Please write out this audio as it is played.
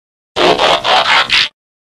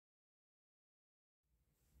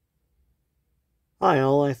Hi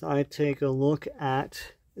all, I thought I'd take a look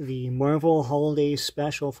at the Marvel Holiday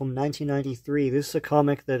Special from 1993. This is a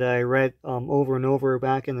comic that I read over and over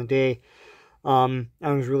back in the day. I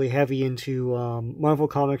was really heavy into Marvel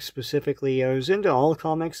comics specifically. I was into all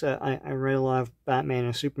comics. I read a lot of Batman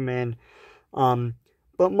and Superman. But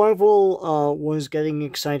Marvel was getting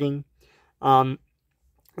exciting.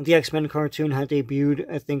 The X-Men cartoon had debuted,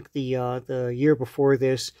 I think, the year before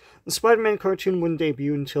this. The Spider-Man cartoon wouldn't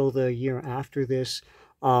debut until the year after this.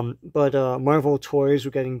 But Marvel toys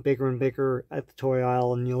were getting bigger and bigger at the toy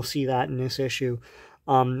aisle, and you'll see that in this issue.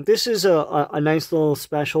 This is a nice little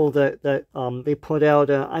special that they put out.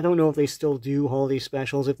 I don't know if they still do holiday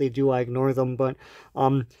specials. If they do, I ignore them. But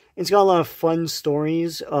it's got a lot of fun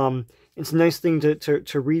stories. It's a nice thing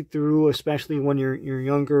to read through, especially when you're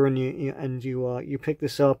younger and you pick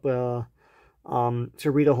this up to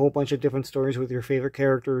read a whole bunch of different stories with your favorite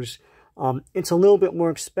characters. It's a little bit more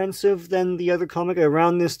expensive than the other comic.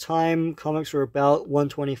 Around this time, comics were about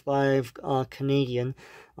 $125 Canadian.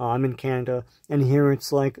 I'm in Canada, and here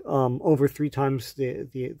it's like over 3 times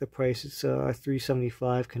the price. It's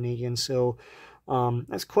 $375 Canadian. So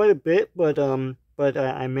that's quite a bit, but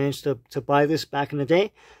I managed to buy this back in the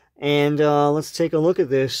day. And let's take a look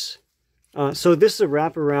at this. So this is a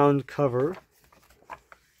wraparound cover.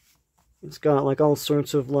 It's got like all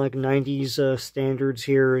sorts of like 90s standards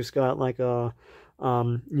here. It's got like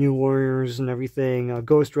New Warriors and everything.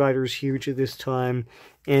 Ghost Rider's huge at this time.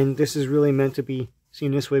 And this is really meant to be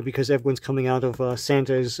seen this way because everyone's coming out of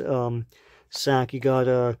Santa's sack. You got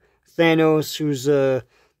Thanos, who's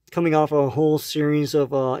coming off a whole series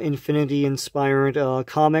of Infinity-inspired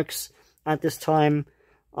comics at this time.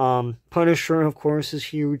 Punisher, of course, is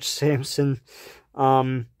huge. Samson,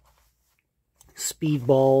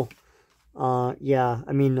 Speedball, yeah,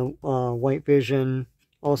 I mean, White Vision,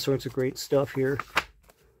 all sorts of great stuff here.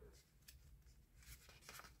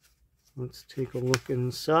 Let's take a look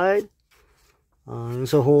inside.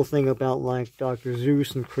 There's a whole thing about, like, Dr.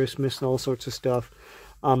 Zeus and Christmas and all sorts of stuff.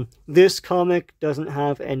 This comic doesn't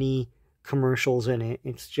have any commercials in it.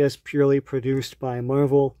 It's just purely produced by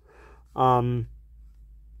Marvel.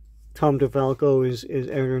 Tom DeFalco is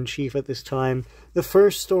editor-in-chief at this time. The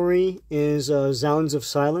first story is Sounds of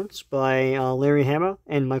Silence by Larry Hama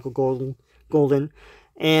and Michael Golden.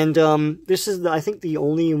 And this is, I think, the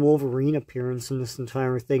only Wolverine appearance in this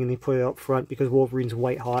entire thing, and they put it up front because Wolverine's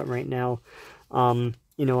white hot right now. You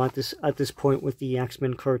know, at this point with the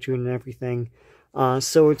X-Men cartoon and everything.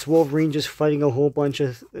 So it's Wolverine just fighting a whole bunch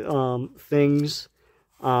of things.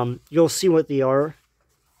 You'll see what they are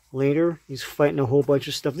later. He's fighting a whole bunch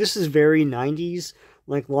of stuff. This is very 90s,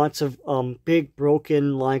 like lots of big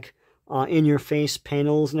broken, like in-your-face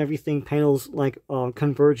panels and everything, panels like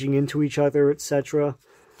converging into each other, etc.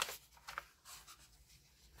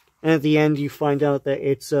 And at the end you find out that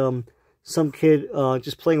it's some kid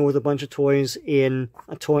just playing with a bunch of toys in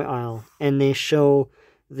a toy aisle, and they show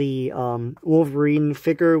the Wolverine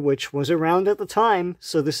figure, which was around at the time,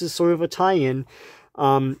 so this is sort of a tie-in.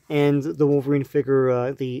 And the Wolverine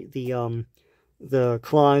figure, the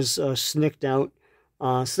claws snicked out.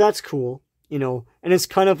 So that's cool, you know. And it's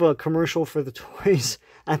kind of a commercial for the toys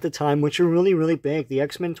at the time, which are really, really big. The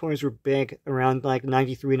X-Men toys were big around like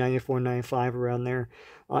 93, 94, 95, around there.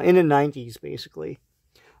 In the 90s, basically.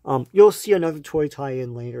 You'll see another toy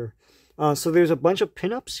tie-in later. So there's a bunch of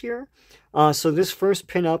pinups here. So this first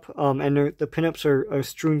pinup, and the pinups are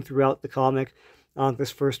strewn throughout the comic.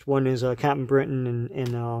 This first one is Captain Britain,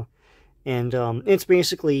 and it's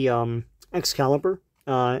basically EXcalibur.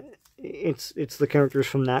 It's the characters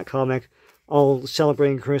from that comic all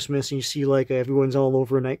celebrating Christmas, and you see like everyone's all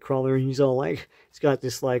over Nightcrawler, and he's all like, he's got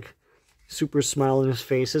this like super smile on his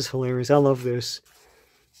face. It's hilarious. I love this.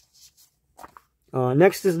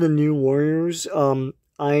 Next is the New Warriors.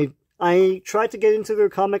 I tried to get into their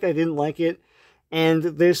comic. I didn't like it. And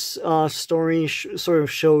this story sort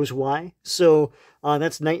of shows why. So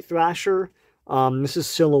that's Night Thrasher. This is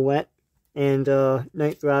Silhouette. And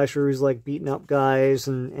Night Thrasher is like beating up guys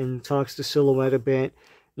and talks to Silhouette a bit.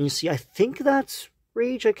 And you see, I think that's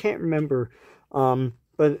Rage. I can't remember.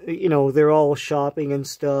 But, you know, they're all shopping and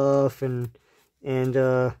stuff. And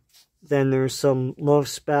then there's some love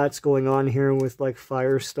spats going on here with like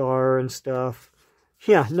Firestar and stuff.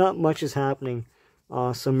 Yeah, not much is happening.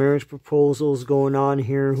 Some marriage proposals going on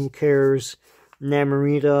here. Who cares?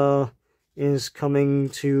 Namorita is coming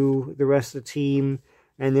to the rest of the team.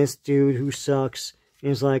 And this dude who sucks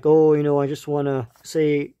is like, oh, you know, I just want to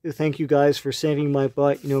say thank you guys for saving my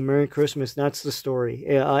butt. You know, Merry Christmas. That's the story.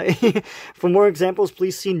 Yeah, for more examples,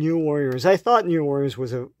 please see New Warriors. I thought New Warriors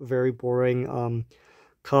was a very boring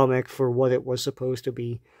comic for what it was supposed to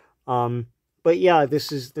be. but yeah,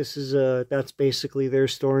 this is that's basically their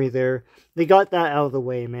story there. They got that out of the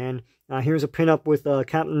way, man. Here's a pinup with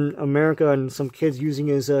Captain America and some kids using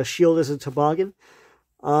his shield as a toboggan.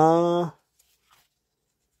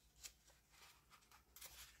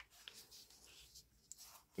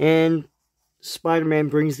 And Spider-Man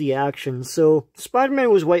brings the action. So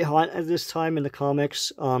Spider-Man was white hot at this time in the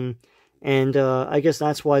comics. And I guess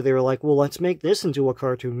that's why they were like, well, let's make this into a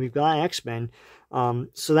cartoon. We've got X-Men.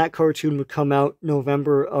 So that cartoon would come out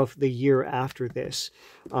November of the year after this.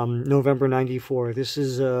 November 94. This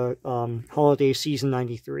is holiday season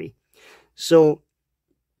 93. So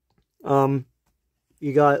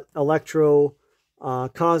you got Electro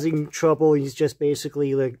causing trouble. He's just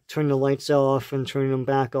basically like turning the lights off and turning them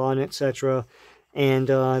back on, etc. And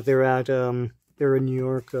they're in New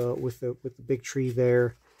York with the big tree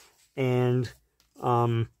there. And,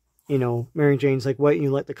 you know, Mary Jane's like, what, you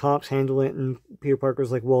let the cops handle it? And Peter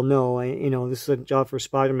Parker's like, well, no, you know, this is a job for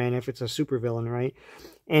Spider-Man if it's a supervillain, right?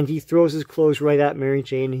 And he throws his clothes right at Mary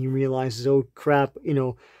Jane, and he realizes, oh, crap, you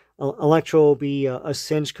know, Electro will be a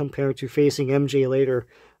cinch compared to facing MJ later.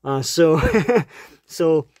 So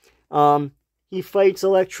he fights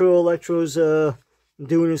Electro. Electro's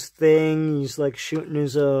doing his thing. He's, like, shooting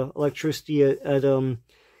his electricity at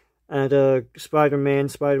Spider-Man.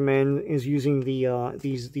 Spider-Man is using the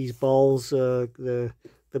these balls, the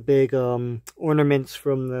big ornaments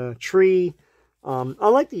from the tree. I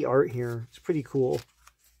like the art here. It's pretty cool.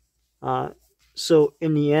 So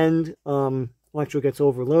in the end, Electro gets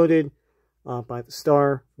overloaded by the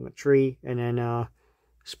star from the tree, and then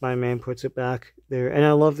Spider-Man puts it back there. And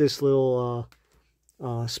I love this little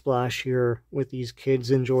splash here with these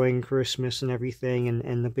kids enjoying Christmas and everything,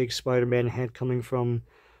 and the big Spider-Man head coming from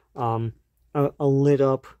a lit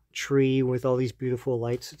up tree with all these beautiful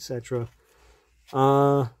lights, etc.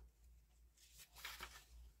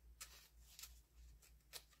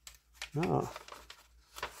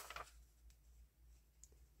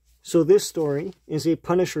 So this story is a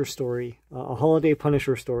Punisher story, a holiday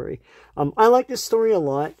Punisher story. I like this story a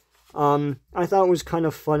lot. I thought it was kind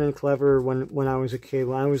of fun and clever when I was a kid.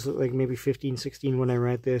 When I was like maybe 15, 16 when I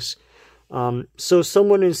read this. So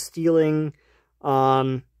someone is stealing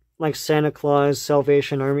like Santa Claus,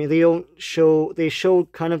 Salvation Army. They show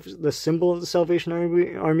kind of the symbol of the Salvation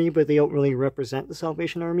Army, but they don't really represent the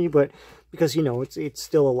Salvation Army. But because, you know, it's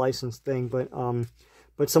still a licensed thing.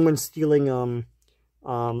 But someone's stealing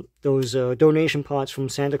those donation pots from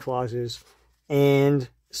Santa Claus's, and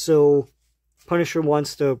so Punisher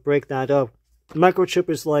wants to break that up. Microchip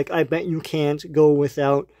is like, I bet you can't go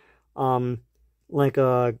without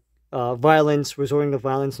violence, resorting to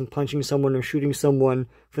violence and punching someone or shooting someone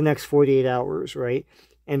for the next 48 hours, right?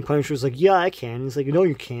 And Punisher's like, yeah, I can. He's like, no,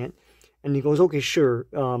 you can't. And he goes, okay, sure.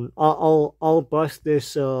 I'll bust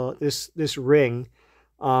this ring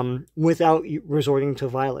without resorting to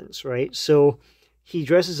violence, right? So he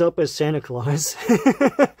dresses up as Santa Claus,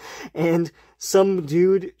 and some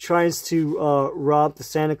dude tries to rob the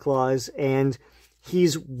Santa Claus, and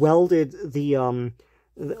he's welded the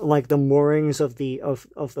like the moorings of the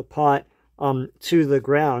pot to the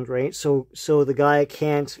ground, right? So the guy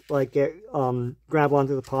can't like grab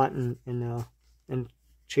onto the pot and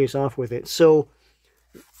chase off with it. So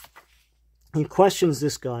he questions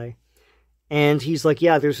this guy, and he's like,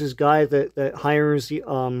 yeah, there's this guy that hires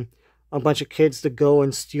a bunch of kids to go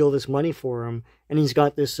and steal this money for him, and he's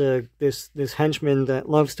got this this henchman that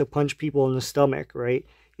loves to punch people in the stomach, right?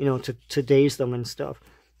 You know, to daze them and stuff.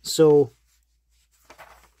 So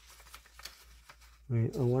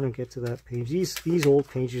wait, I want to get to that page. These old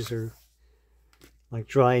pages are like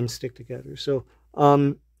dry and stick together. So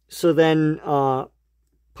so then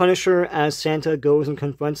Punisher as Santa goes and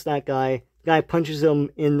confronts that guy. The guy punches him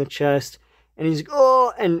in the chest. And he's like,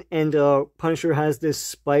 oh, and Punisher has this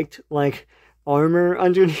spiked, like, armor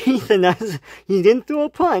underneath, and that's, he didn't throw a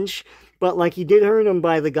punch, but, like, he did hurt him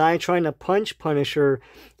by the guy trying to punch Punisher,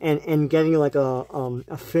 and getting, like,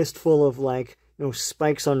 a fistful of, like, you know,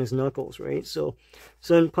 spikes on his knuckles, right? So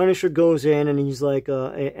then Punisher goes in, and he's like,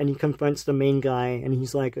 and he confronts the main guy, and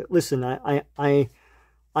he's like, listen, I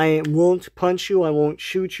won't punch you, I won't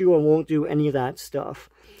shoot you, I won't do any of that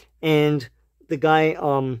stuff. And the guy,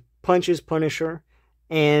 punches Punisher,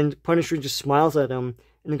 and Punisher just smiles at him,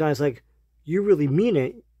 and the guy's like, you really mean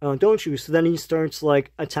it, don't you? So then he starts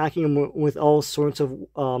like attacking him with all sorts of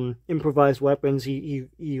improvised weapons. He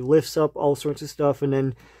lifts up all sorts of stuff, and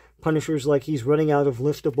then Punisher's like, he's running out of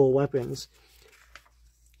liftable weapons.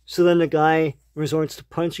 So then the guy resorts to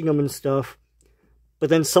punching him and stuff,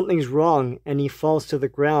 but then something's wrong, and he falls to the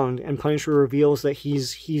ground, and Punisher reveals that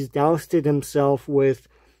he's doused himself with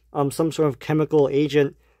some sort of chemical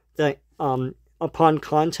agent that upon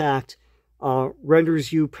contact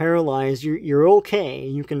renders you paralyzed, you're okay.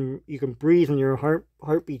 You can breathe and your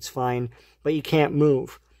heartbeat's fine, but you can't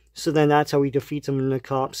move. So then that's how he defeats him, and the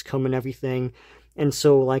cops come and everything. And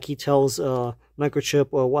so, like, he tells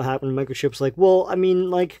Microchip, what happened. Microchip's like, well, I mean,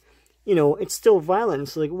 like, you know, it's still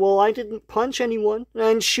violence. Like, well, I didn't punch anyone, and I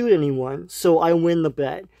didn't shoot anyone, so I win the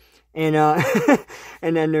bet. And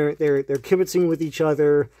and then they're kibitzing with each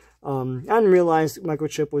other. I didn't realize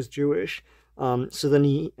Microchip was Jewish. So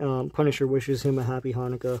then Punisher wishes him a happy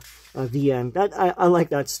Hanukkah. The end. I like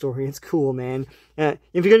that story. It's cool, man.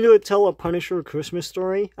 If you're gonna tell a Punisher Christmas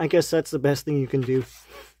story, I guess that's the best thing you can do.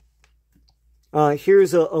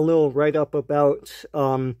 Here's a little write-up about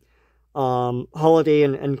holiday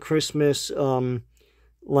and Christmas,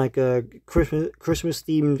 like Christmas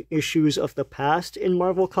themed issues of the past in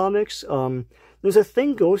Marvel Comics. There's a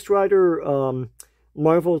thing, Ghost Rider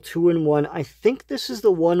Marvel 2-in-1. I think this is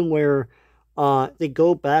the one where they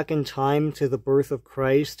go back in time to the birth of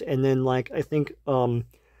Christ, and then, like, I think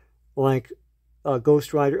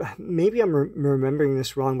Ghost Rider, maybe I'm remembering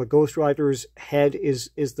this wrong, but Ghost Rider's head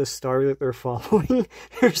is the star that they're following,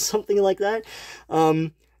 or something like that.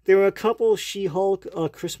 There were a couple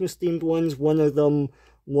She-Hulk Christmas themed ones. One of them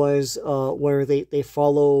was where they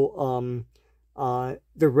follow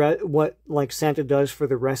what like Santa does for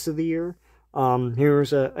the rest of the year.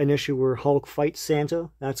 Here's an issue where Hulk fights Santa.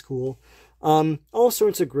 That's cool. All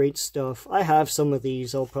sorts of great stuff. I have some of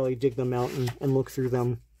these. I'll probably dig them out and look through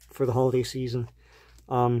them for the holiday season.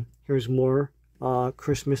 Here's more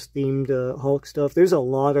Christmas themed Hulk stuff. There's a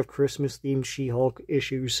lot of Christmas themed She-Hulk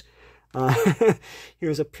issues.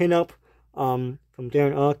 Here's a pinup from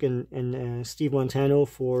Darren Uck and Steve Montano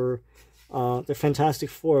for the Fantastic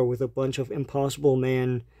Four with a bunch of Impossible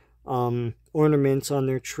Man ornaments on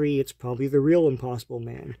their tree. It's probably the real Impossible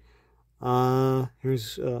Man.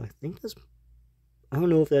 Here's I think that's, I don't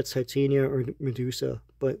know if that's Titania or Medusa,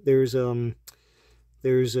 but there's a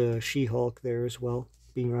She-Hulk there as well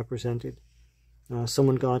being represented.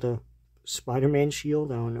 Someone got a Spider-Man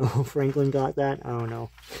shield. I don't know. Franklin got that. I don't know.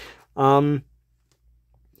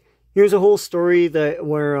 Here's a whole story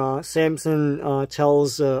where Samson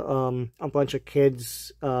tells a bunch of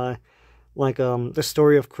kids the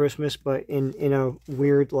story of Christmas, but in a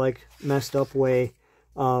weird, like, messed up way,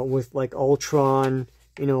 with, like, Ultron,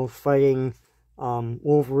 you know, fighting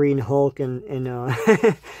Wolverine, Hulk, and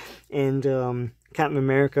Captain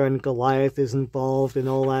America, and Goliath is involved and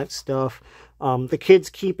all that stuff. The kids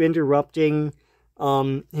keep interrupting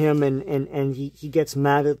him, and he gets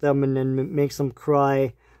mad at them and then makes them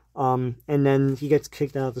cry, and then he gets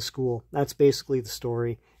kicked out of the school. That's basically the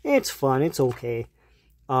story. It's fun. It's okay.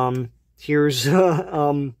 Here's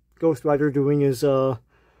Ghost Rider doing his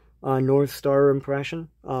North Star impression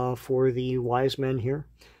for the Wise Men here.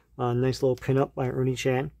 Nice little pinup by Ernie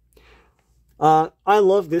Chan. I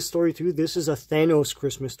love this story too. This is a Thanos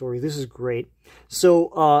Christmas story. This is great.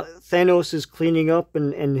 So Thanos is cleaning up,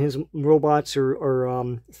 and his robots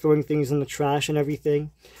are throwing things in the trash and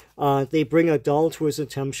everything. They bring a doll to his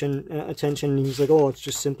attention, and he's like, oh, it's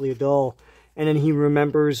just simply a doll. And then he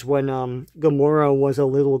remembers when Gamora was a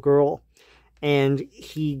little girl, and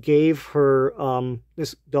he gave her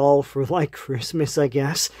this doll for, like, Christmas, I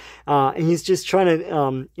guess. And he's just trying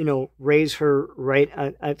to, you know, raise her right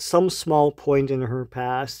at some small point in her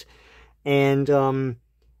past. And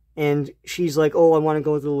she's like, oh, I want to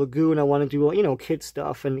go to the lagoon. I want to do, you know, kid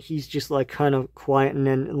stuff. And he's just, like, kind of quiet. And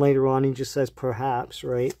then later on, he just says, perhaps,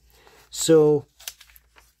 right? So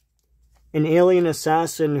an alien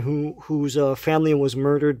assassin whose family was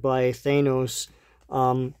murdered by Thanos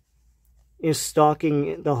is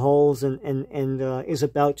stalking the halls and is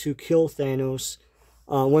about to kill Thanos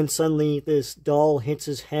when suddenly this doll hits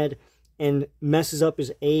his head and messes up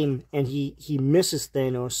his aim, and he misses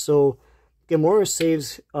Thanos. So Gamora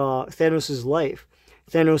saves Thanos' life.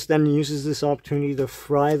 Thanos then uses this opportunity to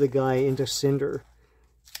fry the guy into cinder.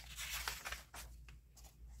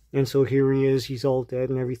 And so here he is, he's all dead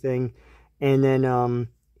and everything. And then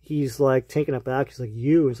he's like taken aback. He's like,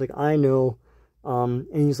 you? He's like, I know. And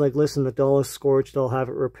he's like, listen, the doll is scorched, I'll have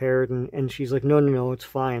it repaired. And she's like, no, it's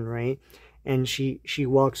fine, right? And she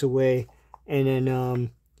walks away. And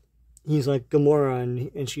then he's like,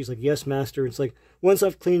 Gamora, and she's like, yes, master. It's like, once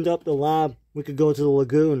I've cleaned up the lab, we could go to the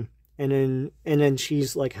lagoon. And then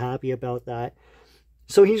she's like happy about that.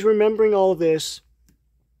 So he's remembering all this.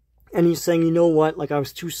 And he's saying, you know what, like, I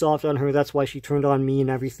was too soft on her, that's why she turned on me and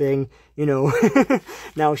everything, you know.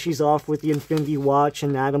 Now she's off with the Infinity Watch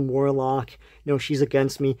and Adam Warlock, you know, she's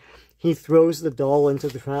against me. He throws the doll into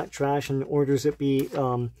the trash and orders it be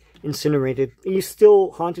incinerated. He's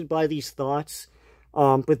still haunted by these thoughts,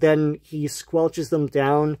 But then he squelches them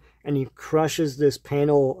down and he crushes this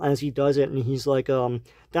panel as he does it. And he's like,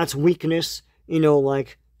 that's weakness, you know,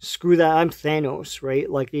 like, screw that, I'm Thanos, right?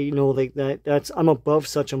 Like, you know, like I'm above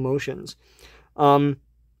such emotions.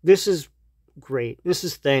 This is great. This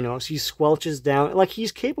is Thanos. He squelches down, like,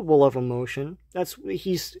 he's capable of emotion.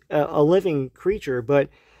 He's a living creature, but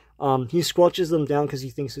he squelches them down because he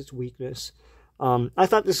thinks it's weakness. I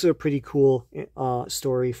thought this is a pretty cool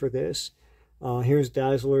story for this. Here's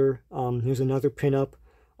Dazzler. Here's another pinup.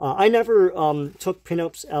 I never took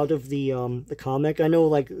pinups out of the comic. I know,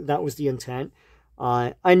 like, that was the intent.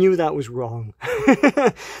 I knew that was wrong.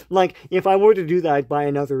 Like, if I were to do that, I'd buy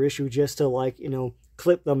another issue just to, like, you know,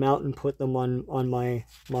 clip them out and put them on my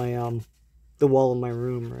the wall in my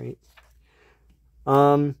room,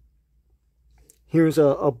 right? Here's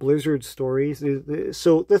a Blizzard story.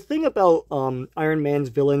 So the thing about Iron Man's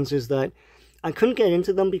villains is that I couldn't get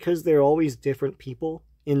into them because they're always different people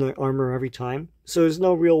in the armor every time. So there's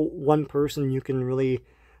no real one person you can really,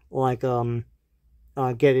 like,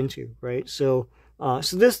 get into, right? So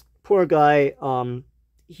this poor guy,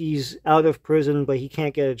 he's out of prison, but he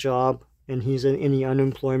can't get a job, and he's in the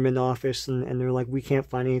unemployment office, and they're like, we can't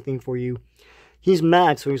find anything for you. He's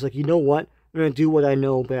mad, so he's like, you know what? I'm going to do what I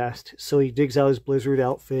know best. So he digs out his Blizzard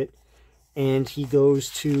outfit, and he goes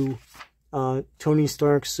to Tony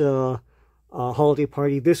Stark's holiday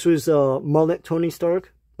party. This was mullet Tony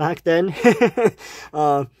Stark back then.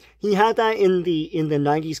 He had that in the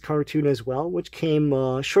 90s cartoon as well, which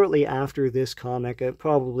came shortly after this comic,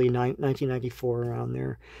 probably 1994, around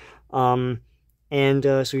there.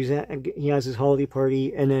 So he has his holiday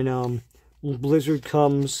party, and then Blizzard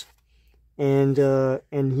comes, and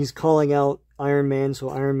he's calling out Iron Man, so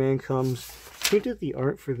Iron Man comes. Who did the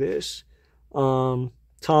art for this? Tom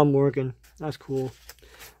Morgan. That's cool.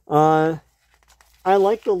 I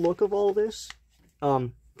like the look of all this.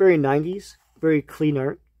 Very 90s, very clean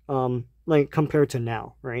art, like, compared to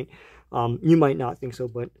now, right? You might not think so,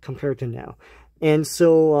 but compared to now. And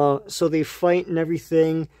so they fight and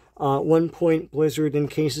everything. At one point, Blizzard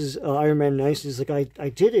encases Iron Man nice. He's like, I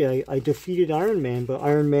did it. I defeated Iron Man, but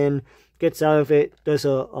Iron Man gets out of it, does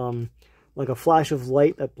like a flash of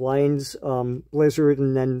light that blinds Blizzard,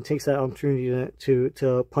 and then takes that opportunity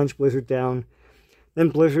to punch Blizzard down. Then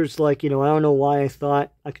Blizzard's like, you know, I don't know why I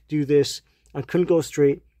thought I could do this. I couldn't go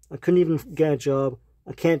straight. I couldn't even get a job.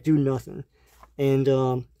 I can't do nothing. And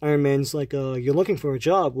Iron Man's like, you're looking for a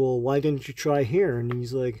job. Well, why didn't you try here? And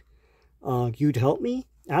he's like, you'd help me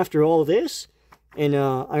after all this? And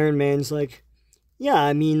Iron Man's like, yeah,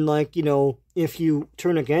 I mean, like, you know, if you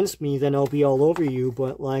turn against me, then I'll be all over you.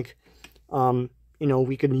 But, like, you know,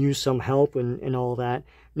 we can use some help and all that.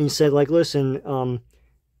 And he said, like, listen,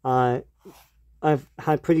 I've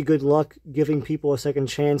had pretty good luck giving people a second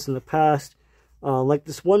chance in the past. Like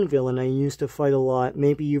this one villain I used to fight a lot,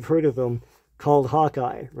 maybe you've heard of him, called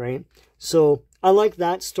Hawkeye, right? So I like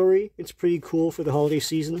that story. It's pretty cool for the holiday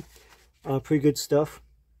season. Pretty good stuff.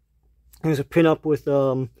 There's a pinup with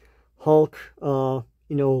Hulk, you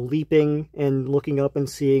know, leaping and looking up and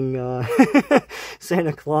seeing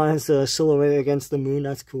Santa Claus silhouetted against the moon.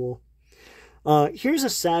 That's cool. Here's a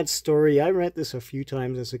sad story. I read this a few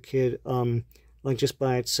times as a kid. Like, just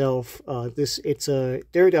by itself. It's a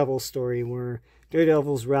Daredevil story where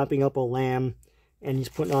Daredevil's wrapping up a lamb, and he's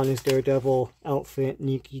putting on his Daredevil outfit, and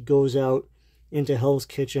he goes out into Hell's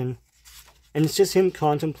Kitchen. And it's just him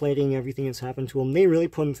contemplating everything that's happened to him. They really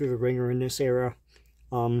put him through the ringer in this era.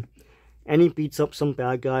 And he beats up some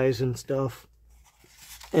bad guys and stuff.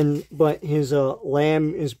 But his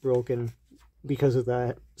lamb is broken because of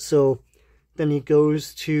that. So then he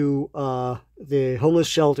goes to the homeless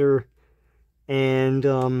shelter, and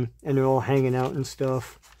they're all hanging out and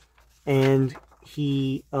stuff, and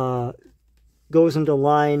he goes into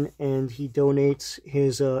line, and he donates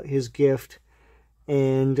his gift,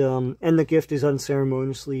 and the gift is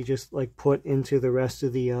unceremoniously just, like, put into the rest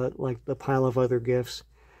of the like the pile of other gifts,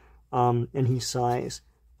 and he sighs.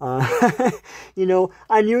 You know,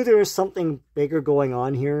 I knew there was something bigger going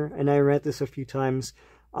on here, and I read this a few times.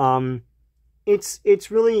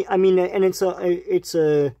 It's really, I mean, and it's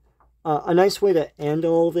a nice way to end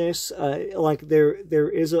all this. Like, there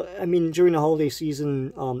is I mean, during the holiday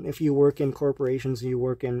season, if you work in corporations, you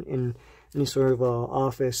work in any sort of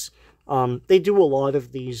office, they do a lot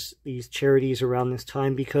of these charities around this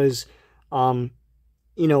time because, you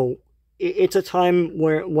know, it's a time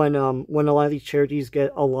when a lot of these charities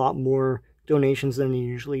get a lot more donations than they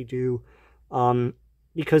usually do,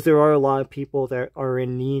 because there are a lot of people that are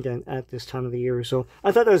in need at this time of the year. So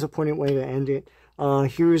I thought that was a poignant way to end it.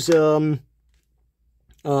 Here's a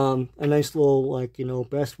nice little, like, you know,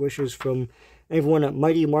 best wishes from everyone at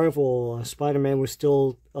Mighty Marvel, Spider-Man was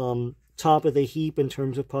still top of the heap in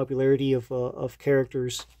terms of popularity of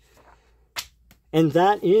characters. And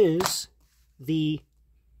that is the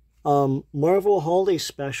Marvel Holiday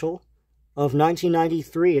Special of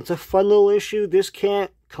 1993. It's a fun little issue. This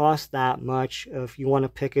can't cost that much if you want to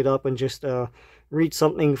pick it up and just read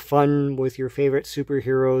something fun with your favorite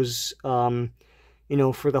superheroes, you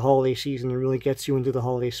know, for the holiday season. It really gets you into the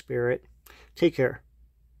holiday spirit. Take care.